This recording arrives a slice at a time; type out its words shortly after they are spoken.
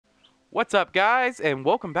What's up, guys, and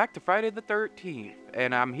welcome back to Friday the 13th.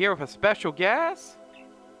 And I'm here with a special guest.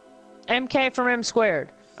 MK from Msquared.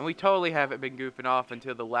 And we totally haven't been goofing off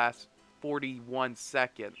until the last 41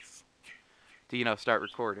 seconds to, start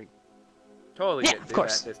recording. Totally Yeah, didn't of do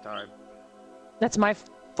course. that this time. That's my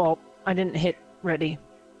fault. I didn't hit ready.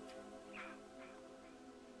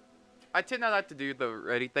 I tend not to do the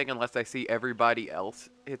ready thing unless I see everybody else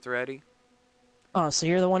hits ready. Oh, so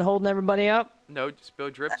you're the one holding everybody up? No, Spill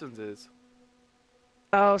Dripsons is.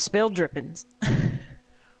 Oh, spilled drippings.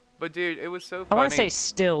 But dude, it was so I funny. want to say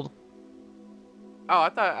stilled. Oh,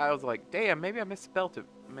 I was like, damn, maybe I misspelled it.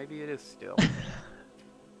 Maybe it is still.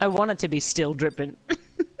 I want it to be still dripping.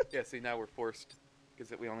 Yeah, see, now we're forced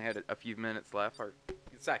because we only had a few minutes left, or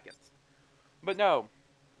seconds. But no,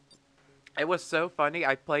 it was so funny.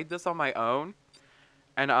 I played this on my own,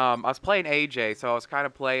 and I was playing AJ, so I was kind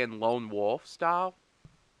of playing lone wolf style.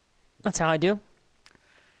 That's how I do.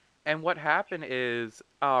 And what happened is,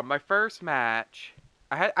 my first match,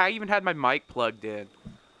 I even had my mic plugged in,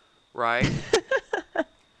 right?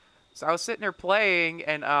 So I was sitting there playing,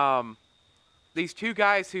 and these two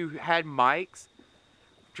guys who had mics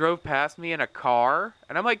drove past me in a car,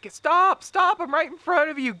 and I'm like, stop, I'm right in front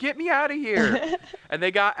of you, get me out of here. And they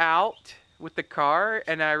got out with the car,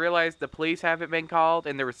 and I realized the police haven't been called,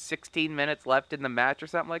 and there was 16 minutes left in the match or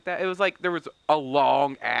something like that. It was like there was a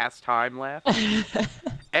long ass time left.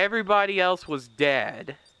 Everybody else was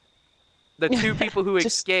dead. The two people who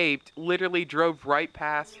escaped literally drove right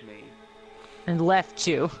past me And left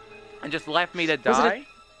you. and just left me to die.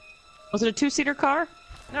 Was it a two-seater car?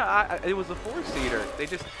 No, it was a four-seater. They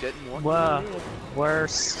just didn't want Whoa. me to live.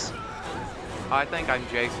 Worst. I think I'm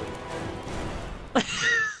Jason.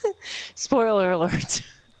 Spoiler alert.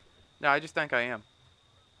 No, I just think I am.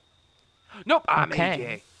 Nope, I'm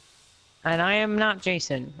Okay. And I am not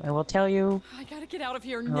Jason. I will tell you. I gotta get out of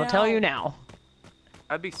here I now. will tell you now. AJ.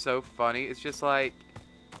 That'd be so funny. It's just like,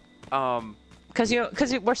 Because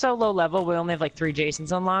we're so low level, we only have like 3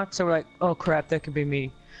 Jasons unlocked, so we're like, oh crap, that could be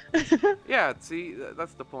me. yeah, see,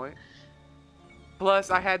 that's the point.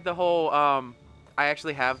 Plus, I had the whole, I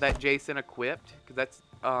actually have that Jason equipped, because that's,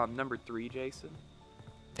 number 3 Jason.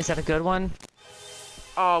 Is that a good one?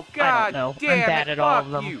 Oh, I god don't know. damn I'm bad it, at all fuck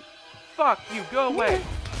of them. you. Fuck you, go away.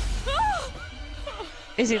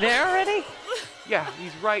 Is he there already? Yeah,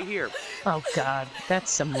 he's right here. Oh god,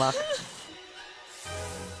 that's some luck.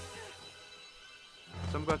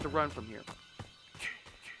 So I'm going to have to run from here.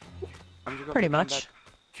 I'm just gonna Pretty come much.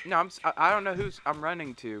 back. No, I don't know who's I'm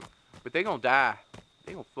running to, but they gonna die.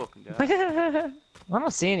 They gonna fucking die. I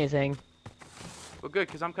don't see anything. Well, good,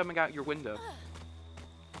 because I'm coming out your window.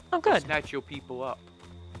 Oh good. Snatch your people up.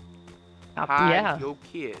 Uh, Hide yeah. your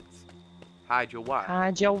kids. Hide your wife.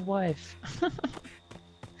 Hide your wife.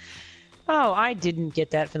 Oh, I didn't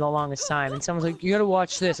get that for the longest time, and someone's like, "You gotta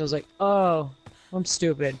watch this." I was like, "Oh, I'm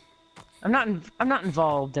stupid. I'm not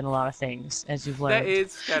involved in a lot of things, as you've learned." That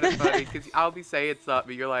is kind of funny, because I'll be saying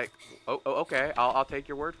something, you're like, oh okay, I'll take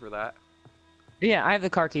your word for that. Yeah, I have the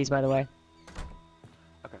car keys, by the way,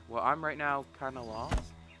 Okay, well, I'm right now kind of lost.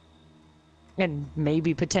 and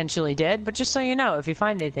maybe potentially dead. But just so you know, if you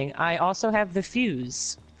find anything, I also have the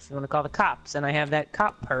fuse. If you want to call the cops, and I have that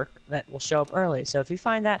cop perk that will show up early. So if you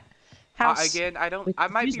find that house, Again, I with the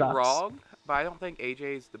might fuse be box. wrong, but I don't think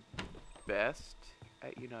AJ is the best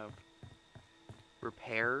at,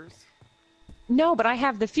 repairs. No, but I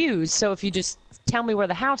have the fuse. So if you just tell me where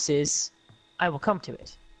the house is, I will come to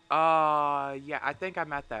it. Yeah, I think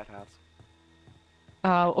I'm at that house.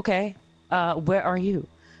 Okay. Where are you?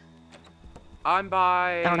 I'm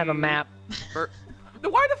by... I don't have a map.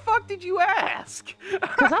 Why the fuck did you ask?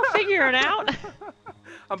 Because I'll figure it out.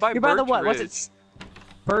 I'm by You're by the Birch what? Ridge. What's it?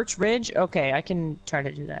 Birch Ridge? Okay, I can try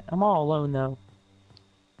to do that. I'm all alone, though.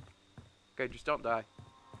 Okay, just don't die.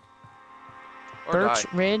 Or Birch die.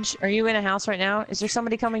 Ridge? Are you in a house right now? Is there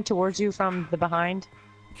somebody coming towards you from the behind?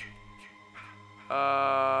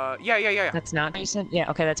 Yeah. That's not Jason? Yeah,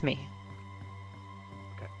 okay, that's me.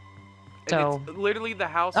 And So... it's literally the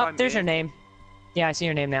house Oh, I'm there's your in. name. Yeah, I see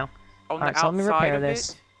your name now. On Alright, the so let me outside repair of this.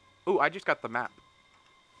 it. Ooh, I just got the map.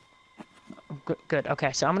 Good, good.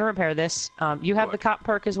 Okay, so I'm gonna repair this. You have the Good. cop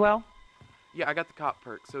perk as well? Yeah, I got the cop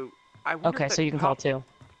perk. So I wonder Okay, if so the you can call cop- too.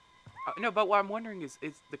 No, but what I'm wondering is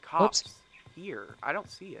the cops here? I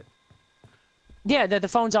don't see it. Yeah, the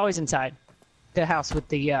phone's always inside. The house with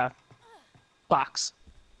the, box.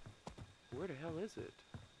 Where the hell is it?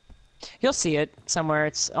 You'll see it somewhere.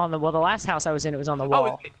 It's on the... Well, the last house I was in, it was on the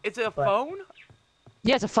wall. Oh, is it a but- phone?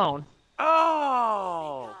 Yeah, it's a phone.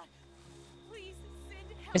 Oh! Please send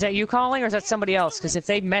help. Is that you calling, or is that somebody else? Because if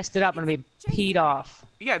they messed it up, I'm gonna be peed off.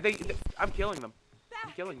 Yeah, I'm killing them.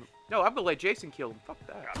 I'm killing him. No, I'm gonna let Jason kill him. Fuck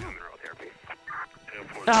that.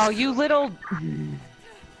 Oh, you little...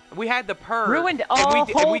 We had the perk. Ruined and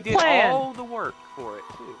we whole did plan. all the work for it,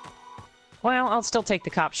 too. Well, I'll still take the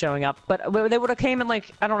cops showing up, but they would have came in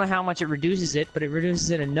like, I don't know how much it reduces it, but it reduces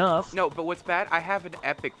it enough. No, but what's bad, I have an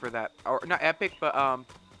epic for that. Or, not epic, but,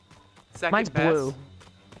 second Mine's best. blue.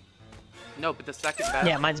 No, but the second best.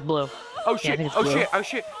 Yeah, mine's blue. Oh Yeah, I shit, think it's oh blue. shit, oh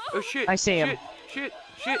shit, oh shit. I see him. Shit,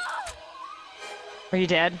 shit. Are you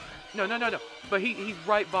dead? No. But he's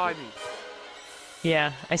right by me.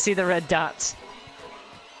 Yeah, I see the red dots.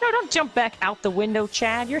 No, don't jump back out the window,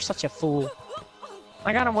 Chad. You're such a fool.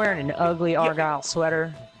 I got him wearing an ugly Argyle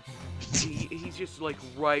sweater. He's just like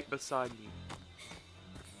right beside me.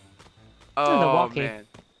 the Oh walkie. man.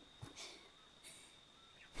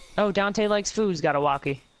 Oh, Dante likes food's got a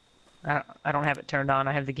walkie. I don't have it turned on.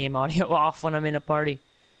 I have the game audio off when I'm in a party.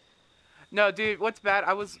 No, dude, what's bad?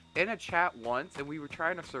 I was in a chat once and we were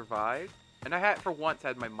trying to survive, and I had for once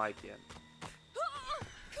had my mic in.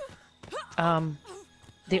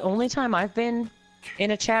 The only time I've been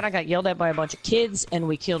in a chat, I got yelled at by a bunch of kids, and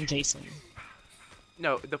we killed Jason.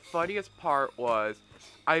 No, the funniest part was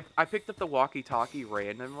I picked up the walkie-talkie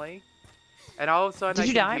randomly, and all of a sudden Did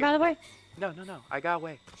you die, by the way? No, I got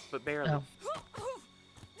away, but barely. Oh.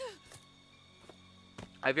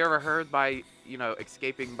 Have you ever heard by,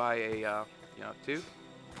 escaping by a, tooth?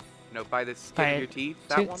 By the skin of your teeth?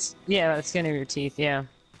 That one? Yeah, the skin of your teeth, yeah.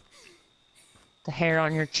 The hair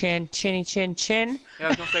on your chin, chinny chin chin. Yeah, I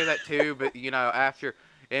was gonna say that too, but, after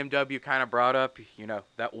MW kind of brought up,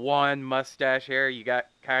 that one mustache hair, you got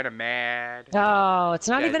kind of mad. Oh, it's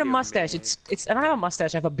not Yeah, even a you're mustache. mad. It's. I don't have a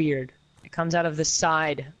mustache. I have a beard. It comes out of the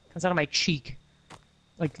side. It comes out of my cheek,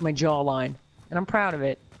 like my jawline, and I'm proud of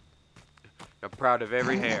it. I'm proud of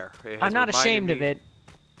every hair. It has I'm not reminded ashamed of me- it.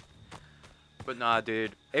 But nah,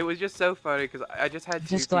 dude, it was just so funny because I just had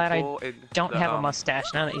two Just glad I people in Don't the, have a mustache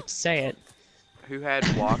now that you say it. who had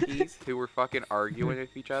walkies who were fucking arguing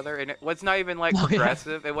with each other, and it was not even like Oh, yeah.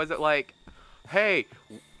 progressive. It wasn't like, hey,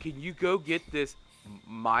 can you go get this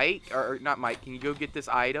mic or not mic? Can you go get this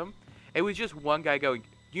item? It was just one guy going,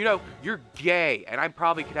 you're gay, and I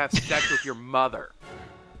probably could have sex with your mother.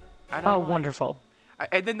 And I'm Oh, like- wonderful.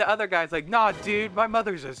 And then the other guy's like, nah, dude, my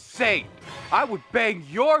mother's a saint. I would bang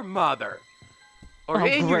your mother. Or Oh,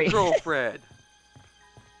 in great. your girlfriend.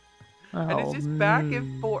 And it's Oh, just back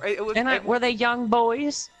and forth. It was, And were they young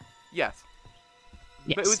boys? yes.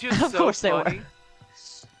 Yes. But it was just of so course funny. they were.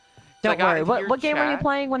 It's Don't like, I worry. hear What game were you chat.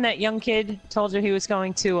 playing when that young kid told you he was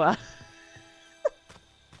going to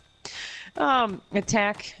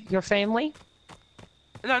attack your family?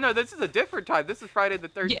 No, this is a different time. This is Friday the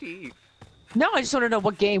 13th. No, I just want to know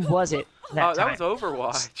what game was it that That time. was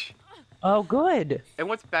Overwatch. Oh, good. And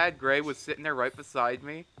what's bad, Gray was sitting there right beside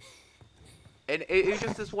me. And it was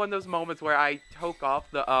just this one of those moments where I took off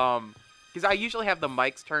the, because I usually have the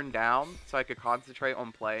mics turned down so I could concentrate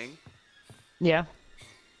on playing. Yeah.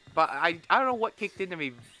 But I don't know what kicked into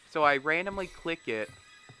me, so I randomly click it,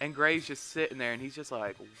 and Gray's just sitting there, and he's just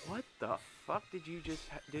like, what the fuck did you just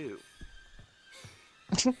do?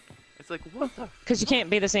 It's like, what the Because you can't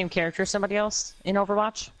be the same character as somebody else in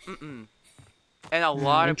Overwatch? mm-mm. And a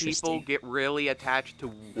lot of people interesting. get really attached to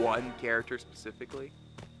one character specifically.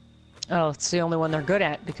 Oh, it's the only one they're good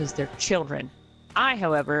at because they're children. I,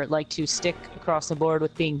 however, like to stick across the board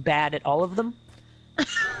with being bad at all of them.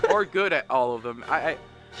 Or good at all of them. I'm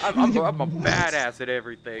a badass at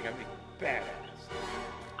everything. I mean,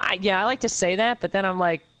 badass. Yeah, I like to say that, but then I'm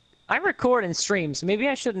like, I record and stream, so maybe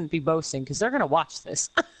I shouldn't be boasting because they're going to watch this.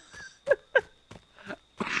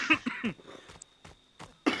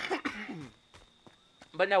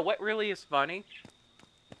 But no, what really is funny?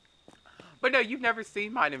 But no, you've never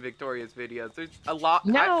seen mine and Victoria's videos. There's a lot.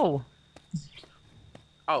 No!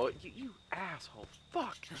 Oh, you asshole.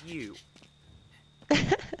 Fuck you.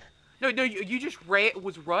 No, you just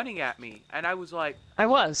was running at me, and I was like, I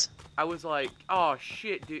was. oh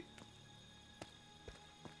shit, dude.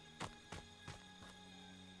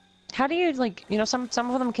 How do you, like, some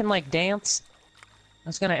of them can, like, dance? I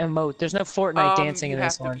was gonna emote. There's no Fortnite dancing you in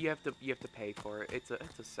have this to, one. You have to pay for it. It's a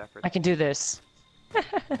separate. I can do this. How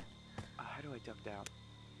do I duck down?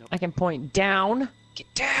 I can point down.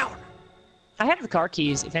 Get down! I have the car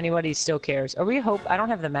keys, if anybody still cares. Or we hope... I don't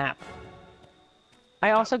have the map.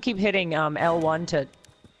 I also keep hitting L1 to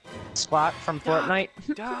squat from Fortnite.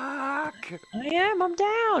 Duck! I'm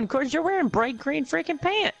down! Of course, you're wearing bright green freaking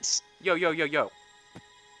pants! Yo. Yo.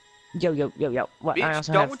 What? I Bitch,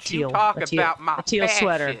 also have don't teal. you talk a teal, about my a teal fashion.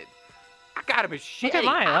 sweater. I got a machete. Look at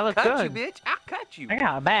mine, I I'll look cut good. you, bitch. I'll cut you. I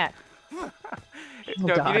got a bat. Oh, No, if you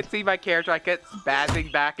God. didn't see my character, I kept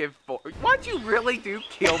spazzing back and forth. Why'd you really do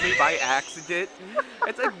kill me by accident?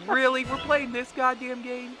 It's like, really? We're playing this goddamn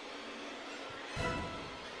game?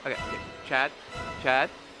 Okay, Chad? Chad?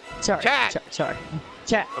 Sorry. Chad! Sorry.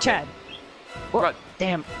 Chad. Okay. Chad. Whoa, Run.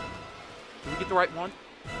 damn. Did we get the right one?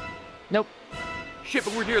 Nope. Shit,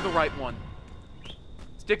 but we're near the right one.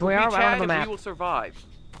 Stick with We me, are right on Chad, the and map. we will survive.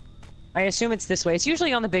 I assume it's this way. It's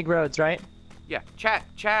usually on the big roads, right? Yeah, Chad!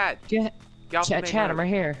 Get off the main Chad, I'm road. right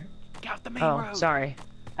here. Get off the main Oh, road. sorry.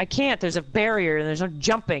 I can't. There's a barrier and there's no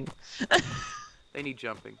jumping. They need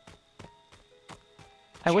jumping.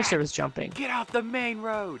 I wish there was jumping. Get off the main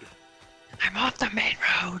road. I'm off the main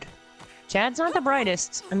road. Chad's not the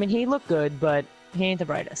brightest. I mean, he looked good, but he ain't the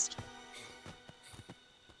brightest.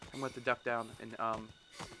 I'm going to duck down and,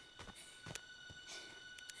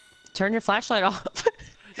 Turn your flashlight off.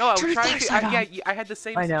 No, I was Turn your trying to. flashlight Yeah, I had the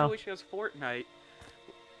same I know. situation as Fortnite.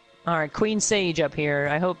 Alright, Queen Sage up here.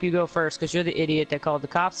 I hope you go first, because you're the idiot that called the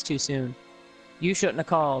cops too soon. You shouldn't have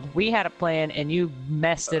called. We had a plan, and you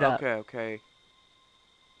messed it up. Okay.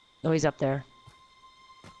 Oh, he's up there.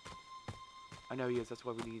 I know he is. That's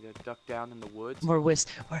why we need to duck down in the woods.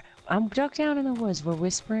 I'm ducked down in the woods. We're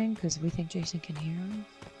whispering, because we think Jason can hear us.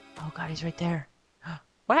 Oh, God, he's right there.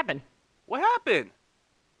 What happened? What happened?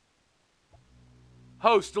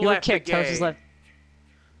 Host You were left the kicked. Host is game. left.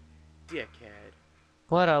 Dickhead.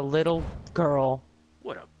 What a little girl.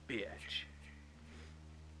 What a bitch.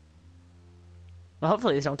 Well,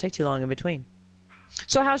 hopefully these don't take too long in between.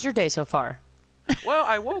 So how's your day so far? Well,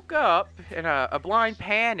 I woke up in a blind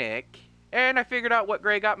panic, and I figured out what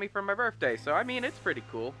Gray got me for my birthday. So, I mean, it's pretty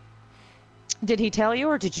cool. Did he tell you,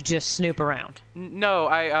 or did you just snoop around?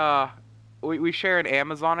 No, we share an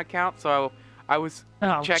Amazon account, so I was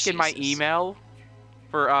checking my Jesus. email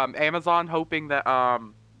for Amazon, hoping that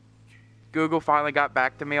Google finally got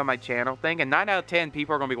back to me on my channel thing. And 9 out of 10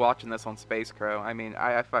 people are gonna be watching this on Space Crow. I mean,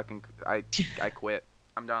 I quit.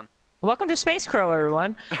 I'm done. Welcome to Space Crow,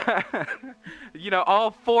 everyone. You know,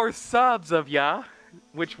 all 4 subs of ya,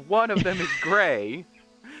 which one of them is Gray.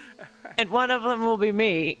 And one of them will be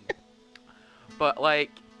me. But like,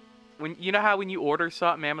 when you know how when you order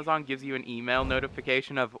something, Amazon gives you an email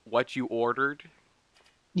notification of what you ordered.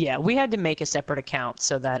 Yeah, we had to make a separate account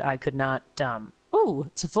so that I could not, Ooh,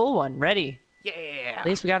 it's a full one. Ready. Yeah. At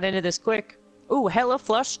least we got into this quick. Ooh, hella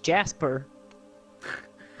flush Jasper.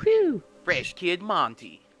 Whew. Fresh Kid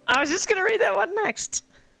Monty. I was just gonna read that one next.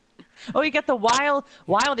 Oh, you got the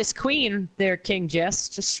wildest queen there, King Jess.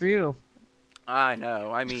 Just for you. I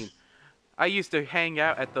know. I mean, I used to hang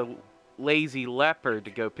out at the Lazy Leopard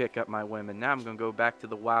to go pick up my women. Now I'm gonna go back to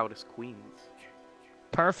the Wildest Queens.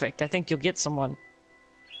 Perfect. I think you'll get someone.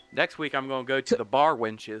 Next week I'm gonna go to the Bar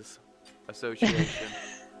Wenches Association.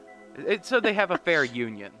 It's so they have a fair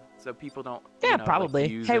union, so people don't. Yeah, you know, probably.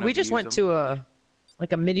 Like, use Hey, and we just abuse went them. to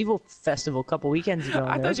a medieval festival a couple weekends ago.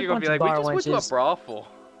 I and there thought was you a were gonna be bunch like, of we bar just went to a wenches. brothel.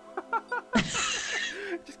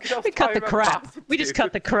 Just 'cause I was We cut talking the about crap. We just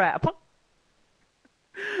cut the crap.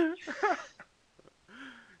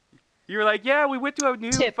 You were like, yeah, we went to a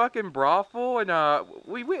new Tip. fucking brothel, and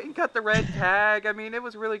we went and cut the red tag. I mean, it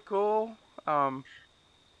was really cool. I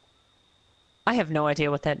have no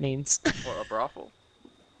idea what that means. What, a brothel?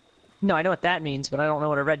 No, I know what that means, but I don't know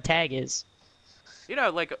what a red tag is. You know,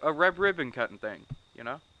 like a red ribbon cutting thing. You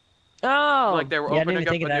know, Oh, like they were yeah, I didn't opening even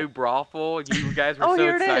up think a of that. new brothel, and you guys were Oh, so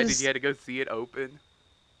here it excited is. you had to go see it open.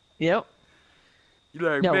 Yep.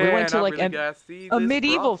 You're like, No, we man, went to, I like, really gotta see A this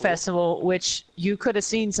medieval brothel." festival, which you could have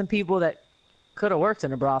seen some people that could have worked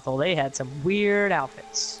in a brothel. They had some weird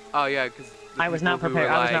outfits. Oh yeah, because I was not prepared.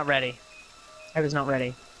 I was not ready. I was not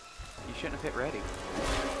ready. You shouldn't have hit ready.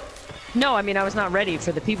 No, I mean, I was not ready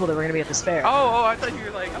for the people that were going to be at this fair. Oh, I thought you were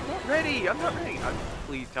like, I'm not ready.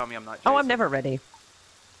 Please tell me I'm not. Oh, I'm Jason. never ready.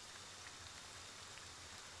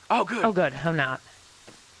 Oh, good. Oh, good. I'm not.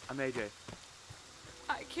 I'm AJ.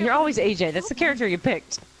 I can't You're always believe AJ. That's the character you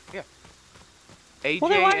picked. AJ Well,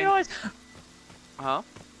 then why are you and always huh?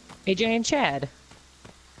 AJ and Chad?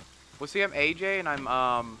 Well, see, I'm AJ, and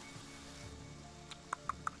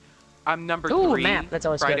I'm number Ooh, 3. map. That's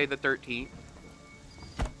always Friday good. the 13th.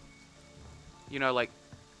 You know, like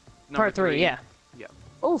number Part 3, yeah. Yeah.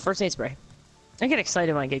 Oh, first aid spray. I get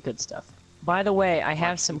excited when I get good stuff. By the way, I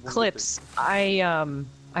have some clips. I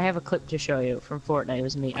have a clip to show you from Fortnite. It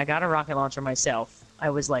was me. I got a rocket launcher myself. I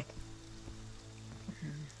was like,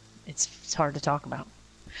 it's hard to talk about.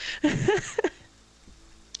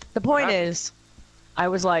 The point What? is, I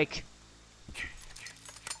was like,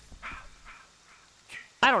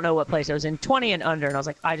 I don't know what place I was in, 20 and under, and I was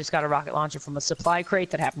like, I just got a rocket launcher from a supply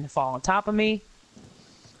crate that happened to fall on top of me.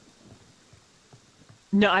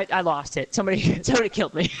 No, I lost it. Somebody somebody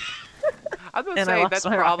killed me. I was gonna And I say lost that's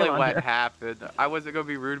my probably rocket what launcher. happened. I wasn't gonna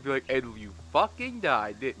be rude and be like, "And you fucking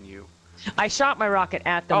died, didn't you?" I shot my rocket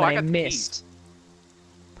at them Oh, I and I got the missed.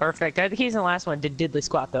 Perfect. I had the keys in the last one. Did diddly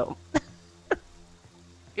squat though.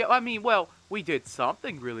 Yeah, I mean, well, we did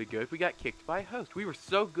something really good. We got kicked by a host. We were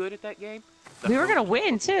so good at that game. The We were gonna host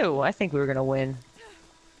win wasn't. too. I think we were gonna win.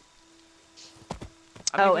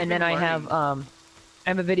 I mean, Oh, we've and then been I learning.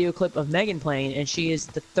 have a video clip of Megan playing, and she is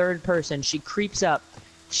the third person. She creeps up,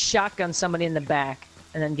 shotguns somebody in the back,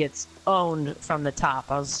 and then gets owned from the top.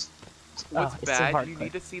 What's it's so bad? hard. You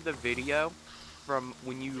need to see the video from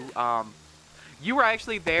when you were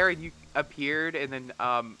actually there and you appeared, and then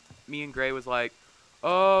me and Gray was like,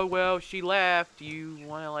 "Oh well, she left. You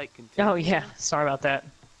want to like continue?" Oh yeah, sorry about that.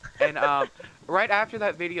 And right after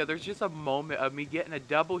that video, there's just a moment of me getting a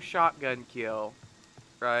double shotgun kill,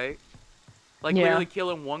 right? Like Yeah. literally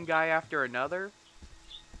killing one guy after another.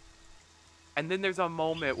 And then there's a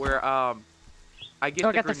moment where I get Oh,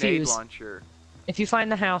 I the got the grenade fuse. launcher. If you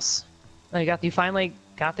find the house, oh, you finally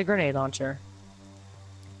got the grenade launcher.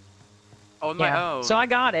 On my Yeah. own. So I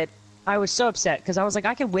got it. I was so upset because I was like,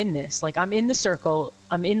 I can win this. Like, I'm in the circle.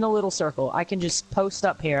 I'm in the little circle. I can just post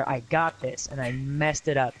up here. I got this. And I messed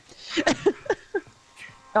it up.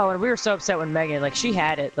 Oh, and we were so upset when Megan, like, she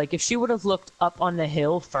had it. Like, if she would have looked up on the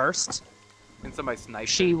hill first, And somebody sniped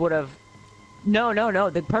she it. would have... No.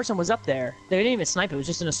 The person was up there. They didn't even snipe. It was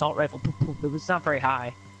just an assault rifle. Poof, poof. It was not very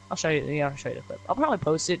high. I'll show you. Yeah, I'll show you the clip. I'll probably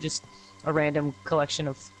post it. Just a random collection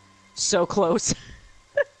of so close.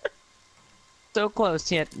 So close,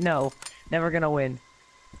 yet no. Never gonna win.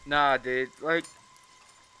 Nah, dude. Like,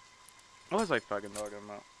 what was I fucking talking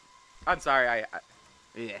about? I'm sorry.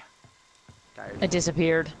 Yeah. Tired. It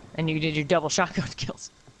disappeared, and you did your double shotgun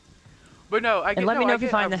kills. But no, I get. And let me no, know I if you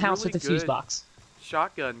get find a the house really with the fuse good box.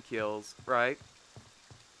 Shotgun kills, right?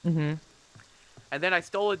 Mm-hmm. And then I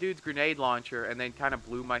stole a dude's grenade launcher and then kind of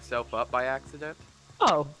blew myself up by accident.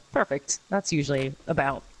 Oh, perfect. That's usually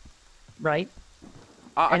about right.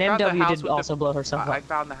 I And found the MW house did with also blow herself I up.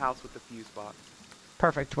 found the house with the fuse box.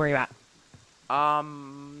 Perfect. Where you at?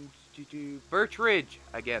 Birch Ridge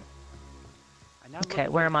again. Okay,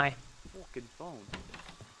 where am I? Fucking phone.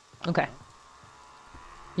 Okay.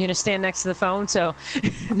 You gonna stand next to the phone so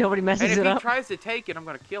nobody And messes if it he up? tries to take it, I'm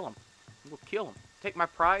gonna kill him. I'm gonna kill him. Take my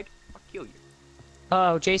pride, I'll kill you.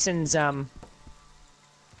 Oh, Jason's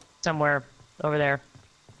somewhere over there.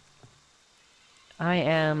 I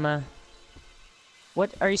am.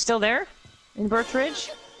 What? Are you still there? In Birch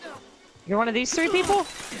Ridge? You're one of these three people?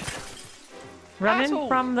 Running Asshole.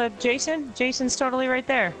 from the Jason? Jason's totally right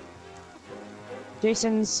there.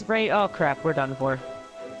 Jason's right. Oh crap, we're done for.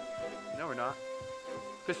 No, we're not.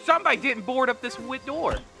 Cause somebody didn't board up this wood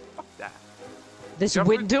door. Fuck that. This Jump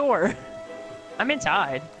wood through- door. I'm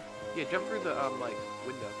inside, Yeah, jump through the like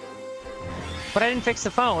window. but I didn't fix the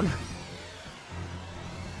phone.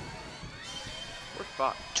 We're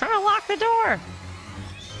fucked. Trying to lock the door.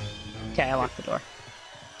 Okay, I locked the door.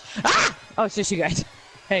 Ah! Oh, it's just you guys.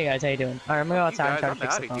 Hey guys, how you doing? Alright, I'm gonna go Fuck you outside and guys, try to I'm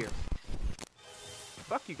fix out the of phone. here.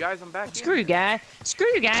 Fuck you guys, I'm back. Screw you guys. Screw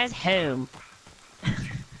you guys home. I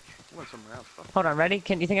went somewhere else. Fuck. Hold on, ready?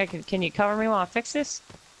 Can you think I can you cover me while I fix this?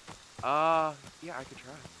 Yeah, I could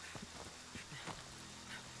try.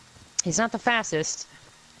 He's not the fastest.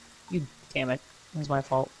 You damn it. It was my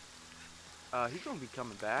fault. He's gonna be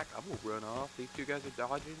coming back. I will run off. These two guys are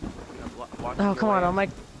dodging. You know, Oh, come on, I'm like...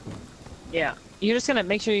 Yeah. You're just gonna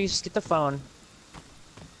make sure you just get the phone.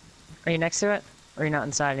 Are you next to it? Or are you not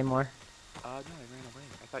inside anymore? No, I ran away.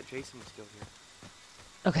 I thought Jason was still here.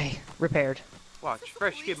 Okay, repaired. Watch,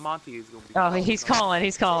 Fresh Kid Monty is gonna be. Oh, he's calling,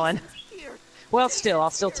 he's calling. Well, still, I'll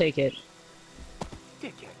still take it.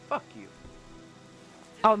 Dickhead, fuck you.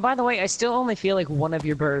 Oh, and by the way, I still only feel like one of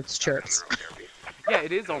your birds chirps. Yeah,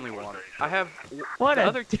 it is only one. I have What the a-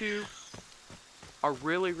 other two are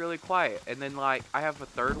really, really quiet, and then like I have a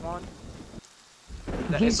third one.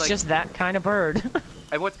 That He's is, like, just that kind of bird.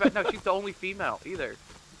 And what's bad? No, she's the only female either.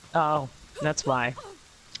 Oh, that's why.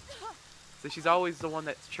 So she's always the one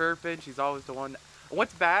that's chirping. She's always the one.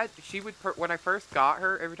 What's bad? She would when I first got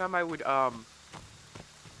her. Every time I would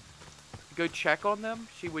go check on them,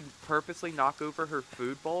 she would purposely knock over her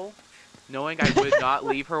food bowl, knowing I would not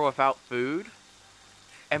leave her without food,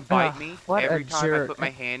 and bite Ugh, me what a every time I jerk. put my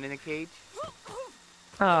hand in a cage.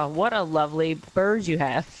 Oh, what a lovely bird you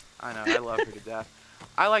have. I know. I love her to death.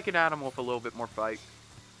 I like an animal with a little bit more fight.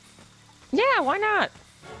 Yeah, why not?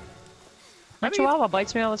 My I mean- chihuahua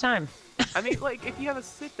bites me all the time. I mean, like, if you have a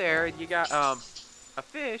sit there and you got a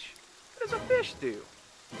fish, what does a fish do?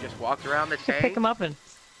 He just walks around the You can tank. pick them up and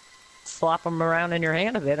flop them around in your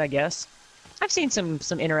hand a bit, I guess. I've seen some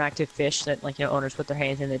interactive fish that like owners put their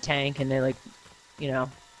hands in the tank and they like,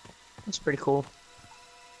 it's pretty cool.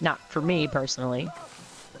 Not for me personally.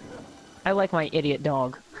 I like my idiot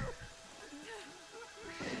dog.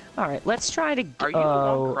 All right, let's try to. Are you the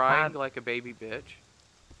one crying like a baby bitch?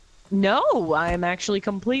 No, I am actually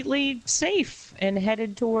completely safe and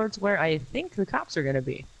headed towards where I think the cops are gonna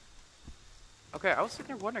be. Okay, I was sitting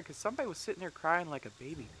there wondering because somebody was sitting there crying like a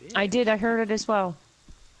baby bitch. I did. I heard it as well.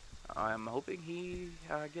 I'm hoping he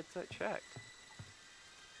gets that checked.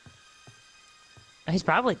 He's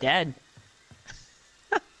probably dead.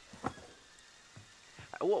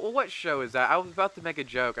 What show is that? I was about to make a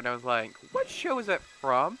joke and I was like, what show is that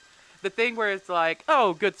from? The thing where it's like,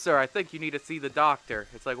 oh, good sir, I think you need to see the doctor.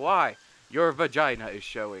 It's like, why? Your vagina is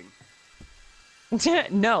showing.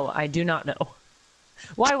 No, I do not know.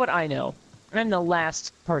 Why would I know? I'm the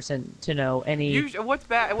last person to know any What's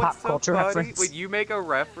bad? What's pop so culture funny reference. when you make a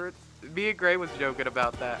reference? Me and Gray was joking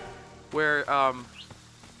about that, where the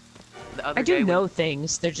other I day do know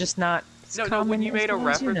things. They're just not. No, when you made a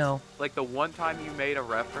reference, You like the one time you made a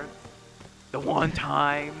reference, the one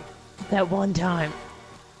time. That one time.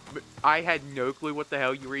 I had no clue what the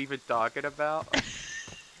hell you were even talking about.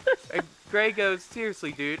 And Gray goes,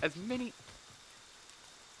 seriously, dude, as many...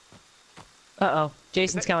 Uh-oh.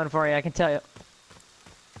 Jason's coming for you, I can tell you.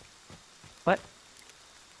 What?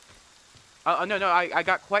 No, I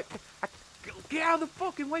got quite... Get out of the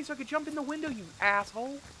fucking way so I could jump in the window, you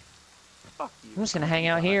asshole. Fuck you. I'm just gonna hang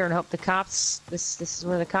out here and hope the cops... This is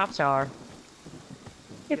where the cops are.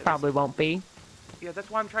 It probably won't be. Yeah,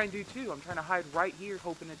 that's what I'm trying to do, too. I'm trying to hide right here,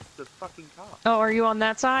 hoping it's the fucking cops. Oh, are you on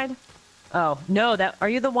that side? Oh, no, are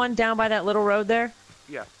you the one down by that little road there?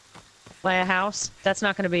 Yeah. By a house? That's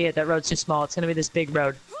not gonna be it. That road's too small. It's gonna be this big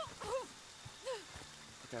road.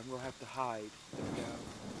 Okay, I'm gonna have to hide. There we go.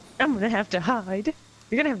 I'm gonna have to hide.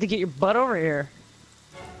 You're gonna have to get your butt over here.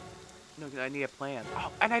 No, 'cause I need a plan.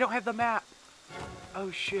 Oh, and I don't have the map.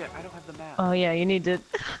 Oh, shit, I don't have the map. Oh, yeah, you need to...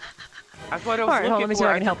 That's what I was Alright, hold on, looking let me see for.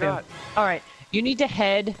 if I can help you. forgot. Alright, you need to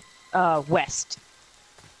head, west.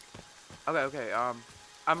 Okay,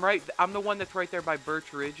 I'm the one that's right there by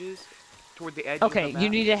Birch Ridges, toward the edge Okay, of the map. you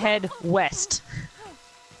need to head west.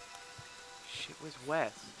 Shit, where's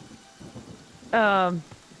west?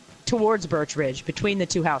 Towards Birch Ridge, between the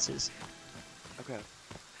two houses. Okay.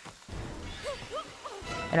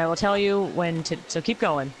 And I will tell you when to... So keep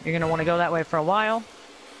going. You're gonna want to go that way for a while.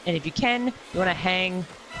 And if you can, you want to hang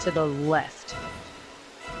to the left.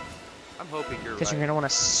 I'm hoping you're right. Because you're gonna want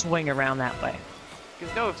to swing around that way.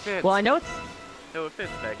 Because no offense. Well, I know it's... No offense,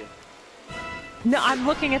 Megan. No, I'm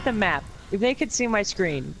looking at the map. If they could see my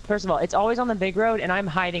screen. First of all, it's always on the big road, and I'm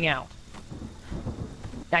hiding out.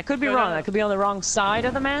 I could be wrong. I could be on the wrong side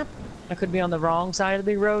of the map. I could be on the wrong side of the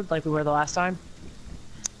big road, like we were the last time.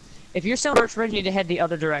 If you're still in Birch Ridge, you need to head the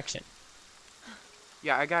other direction.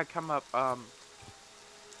 Yeah, I gotta come up,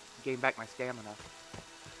 gain back my stamina.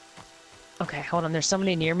 Okay, hold on. There's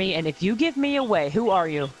somebody near me, and if you give me away, who are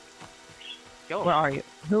you? Go. Where are you?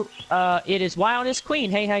 Who? It is Wildest Queen.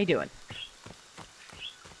 Hey, how you doing?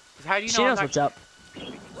 How do you know She knows what's up.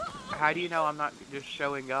 How do you know I'm not just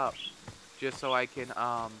showing up? Just so I can,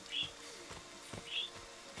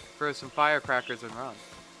 throw some firecrackers and run.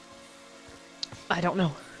 I don't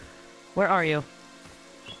know. Where are you?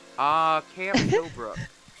 Camp Hillbrook.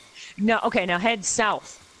 No, okay, now head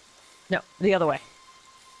south. No, the other way.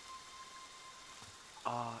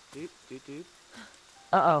 Dude.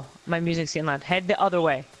 Uh-oh, my music's getting loud. Head the other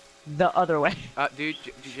way. The other way. Dude,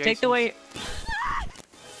 Take the way...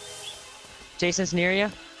 Jason's near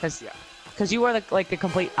you? Yeah. Because you are the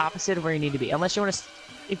complete opposite of where you need to be. Unless you want to...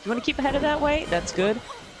 If you want to keep headed that way, that's good.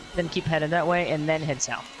 Then keep headed that way, and then head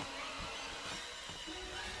south.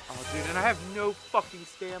 Oh, dude, and I have no fucking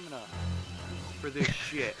stamina for this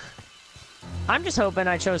shit. I'm just hoping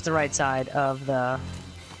I chose the right side of the...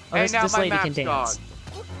 Oh, And now this my lady map's can dance. gone.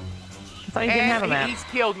 I thought you didn't have a And map. he's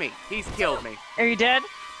killed me. He's killed me. Are you dead?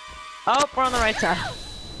 Oh, we're on the right side.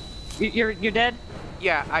 You're dead?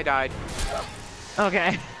 Yeah, I died.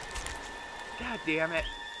 Okay. God damn it.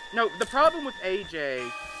 No, the problem with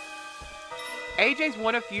AJ's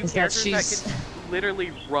one of few Is that characters that can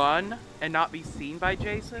literally run and not be seen by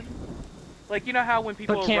Jason. Like, you know how when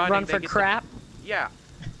people But are can't running, run they for get crap? Yeah.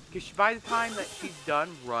 Because by the time that she's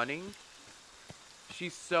done running,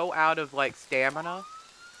 she's so out of, like, stamina.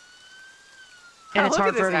 And it's Look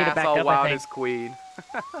hard at for her this to get it back asshole, up, I think. Wildest Queen.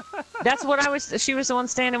 That's what I was... She was the one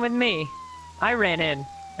standing with me. I ran in.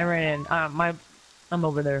 I'm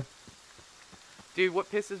over there. Dude,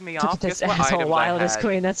 what pisses me off? This Guess what asshole items Wildest I had?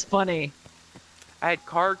 Queen. That's funny. I had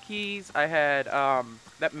car keys. I had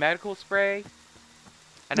that medical spray.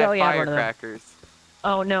 and Oh, had yeah, one of them. firecrackers.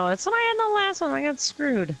 Oh no, that's what I had in the last one. I got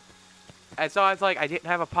screwed. And so I was like, I didn't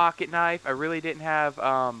have a pocket knife. I really didn't have,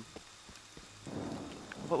 what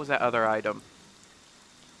was that other item?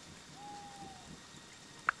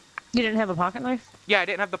 You didn't have a pocket knife? Yeah, I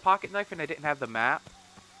didn't have the pocket knife, and I didn't have the map.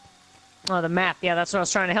 Oh, the map. Yeah, that's what I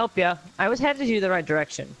was trying to help you. I always had to do the right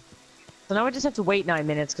direction. So now I just have to wait 9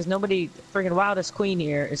 minutes, because nobody, freaking Wildest Queen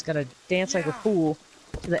here, is gonna dance like a fool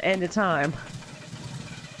to the end of time.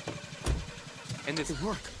 And this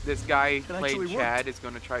guy playing Chad is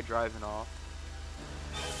going to try driving off.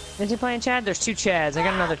 Is he playing Chad? There's 2 Chads. I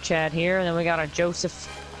got another Chad here, and then we got a Joseph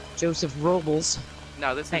Robles.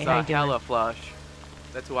 No, this Hey, is how you doing? Hella Flush.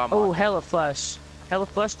 That's who I'm Oh, on. Hella Flush. Hella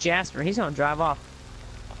Flush Jasper. He's gonna drive off.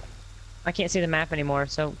 I can't see the map anymore,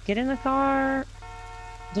 so get in the car.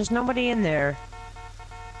 There's nobody in there.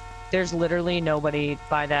 There's literally nobody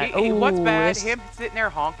by that. What's Ooh, bad? this- Him sitting there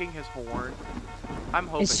honking his horn. I'm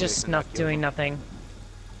hoping It's just Jason not doesn't kill doing him. nothing.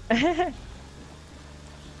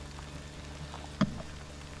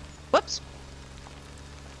 Whoops.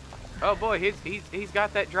 Oh boy, he's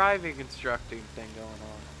got that driving instructing thing going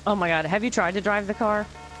on. Oh my god, have you tried to drive the car?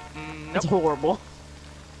 It's Nope, horrible.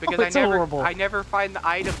 because it's horrible. I never find the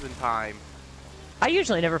items in time. I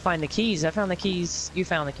usually never find the keys. I found the keys. You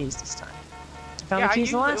found the keys this time. I found Yeah, the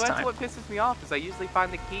keys the last that's time. what pisses me off, is I usually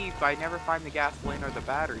find the keys, but I never find the gasoline or the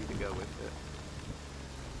battery to go with it.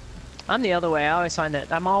 I'm the other way. I always find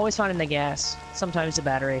that. I'm always finding the gas. Sometimes the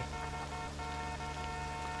battery.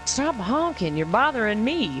 Stop honking. You're bothering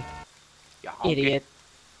me. Yeah, honk it.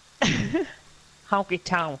 Idiot. Honky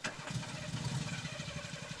tonk.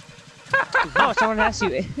 Oh, someone asked you.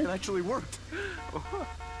 It actually worked.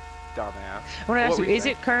 Dumbass. I want to ask What you, were you is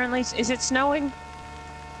saying? it currently, is it snowing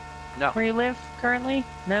No. where you live currently?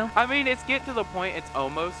 No? I mean, it's getting to the point it's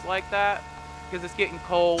almost like that, because it's getting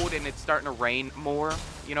cold and it's starting to rain more,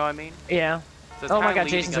 you know what I mean? Yeah. So it's Oh my kinda god,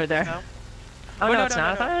 leading Jason's up right to there. snow. Oh, Oh, no, no, it's no,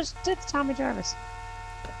 not. no, I thought it's Tommy Jarvis.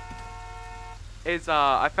 Is,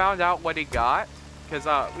 I found out what he got, because,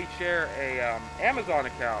 we share a, Amazon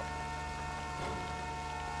account.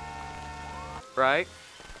 Right?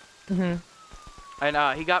 Mm-hmm.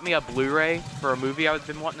 And, he got me a Blu-ray for a movie I've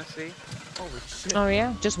been wanting to see. Holy shit. Oh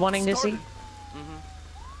yeah? Just wanting to see?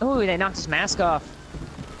 Mm-hmm. Ooh, they knocked his mask off.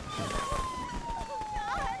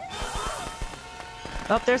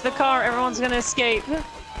 Oh, there's the car. Everyone's gonna escape.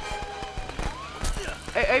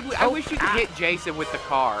 Hey, I wish you could hit Jason with the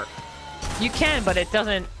car. You can, but it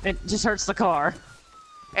doesn't. It just hurts the car.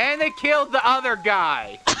 And they killed the other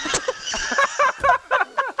guy.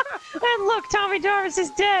 And look, Tommy Jarvis is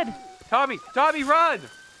dead. Tommy, run!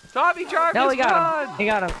 Tommy Jarvis, No, we got run! him. We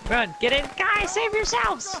got him. Run. Get in. Guys, save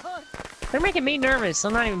yourselves. They're making me nervous.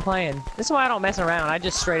 I'm not even playing. This is why I don't mess around. I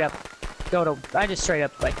just straight up I just straight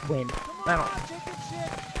up, like, win. I don't.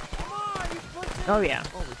 Oh, yeah.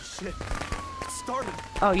 Holy shit. It started.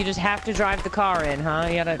 Oh, you just have to drive the car in, huh?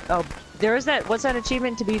 You gotta. Oh, there is that. What's that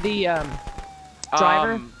achievement to be the,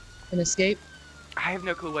 driver and escape? I have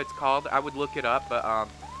no clue what it's called. I would look it up, but,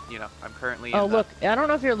 you know, I'm currently Oh, in the- look. I don't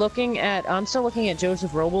know if you're looking at. I'm still looking at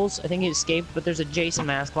Joseph Robles. I think he escaped, but there's a Jason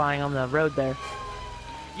mask lying on the road there.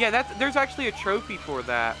 Yeah, there's actually a trophy for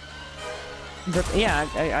that. Yeah,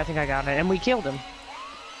 I think I got it. And we killed him. And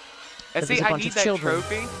But see, there's a I bunch need of that children.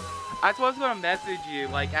 trophy. I was gonna message you,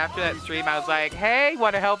 like, after that stream, I was like, hey,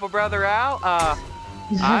 wanna help a brother out? I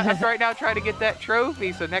have to right now try to get that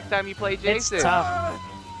trophy, so next time you play Jason. It's tough.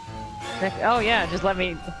 Oh, yeah, just let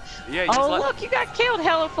me. Yeah, Oh, look, you got killed,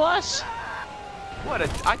 Hella Flush.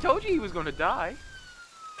 I told you he was gonna die.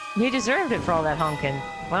 He deserved it for all that honking.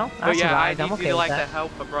 Well, I But yeah, I survived. need I'm you okay to, with like, to that.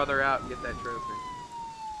 help a brother out and get that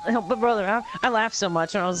trophy. Help my brother out. I laughed so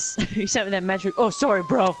much when I was. You sent me that message. Oh, sorry,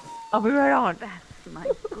 bro. I'll be right on. That's my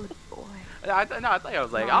good boy. I thought I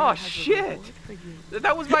was like, Mama oh has a shit! reward for you.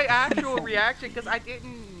 That was my actual reaction, because I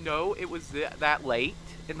didn't know it was that late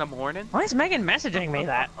in the morning. Why is Megan messaging me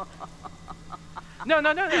that? No.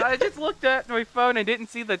 I just looked at my phone and didn't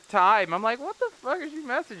see the time. I'm like, what the fuck is she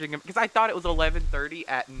messaging him? Because I thought it was 11:30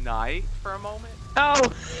 at night for a moment.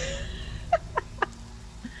 Oh.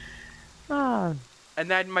 Oh. And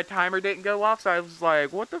then my timer didn't go off, so I was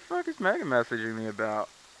like, what the fuck is Megan messaging me about?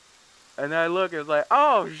 And then I look, it was like,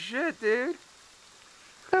 oh shit, dude.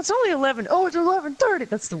 It's only 11. Oh, it's 11:30.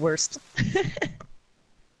 That's the worst.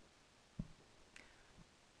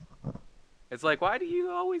 It's like, why do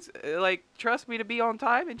you always, like, trust me to be on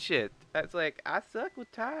time and shit? It's like, I suck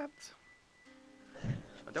with times.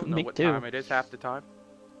 I don't know Me what too. time it is half the time.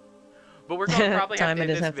 But we're going to probably have Time to it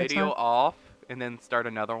end is this half the video time. off and then start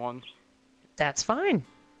another one. That's fine.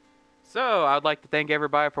 So, I'd like to thank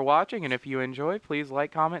everybody for watching, and if you enjoyed, please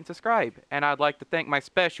like, comment, and subscribe. And I'd like to thank my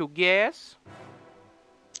special guests.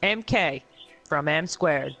 MK from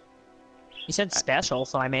Msquared. You said special,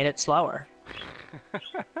 so I made it slower.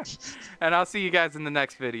 And I'll see you guys in the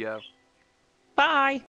next video. Bye!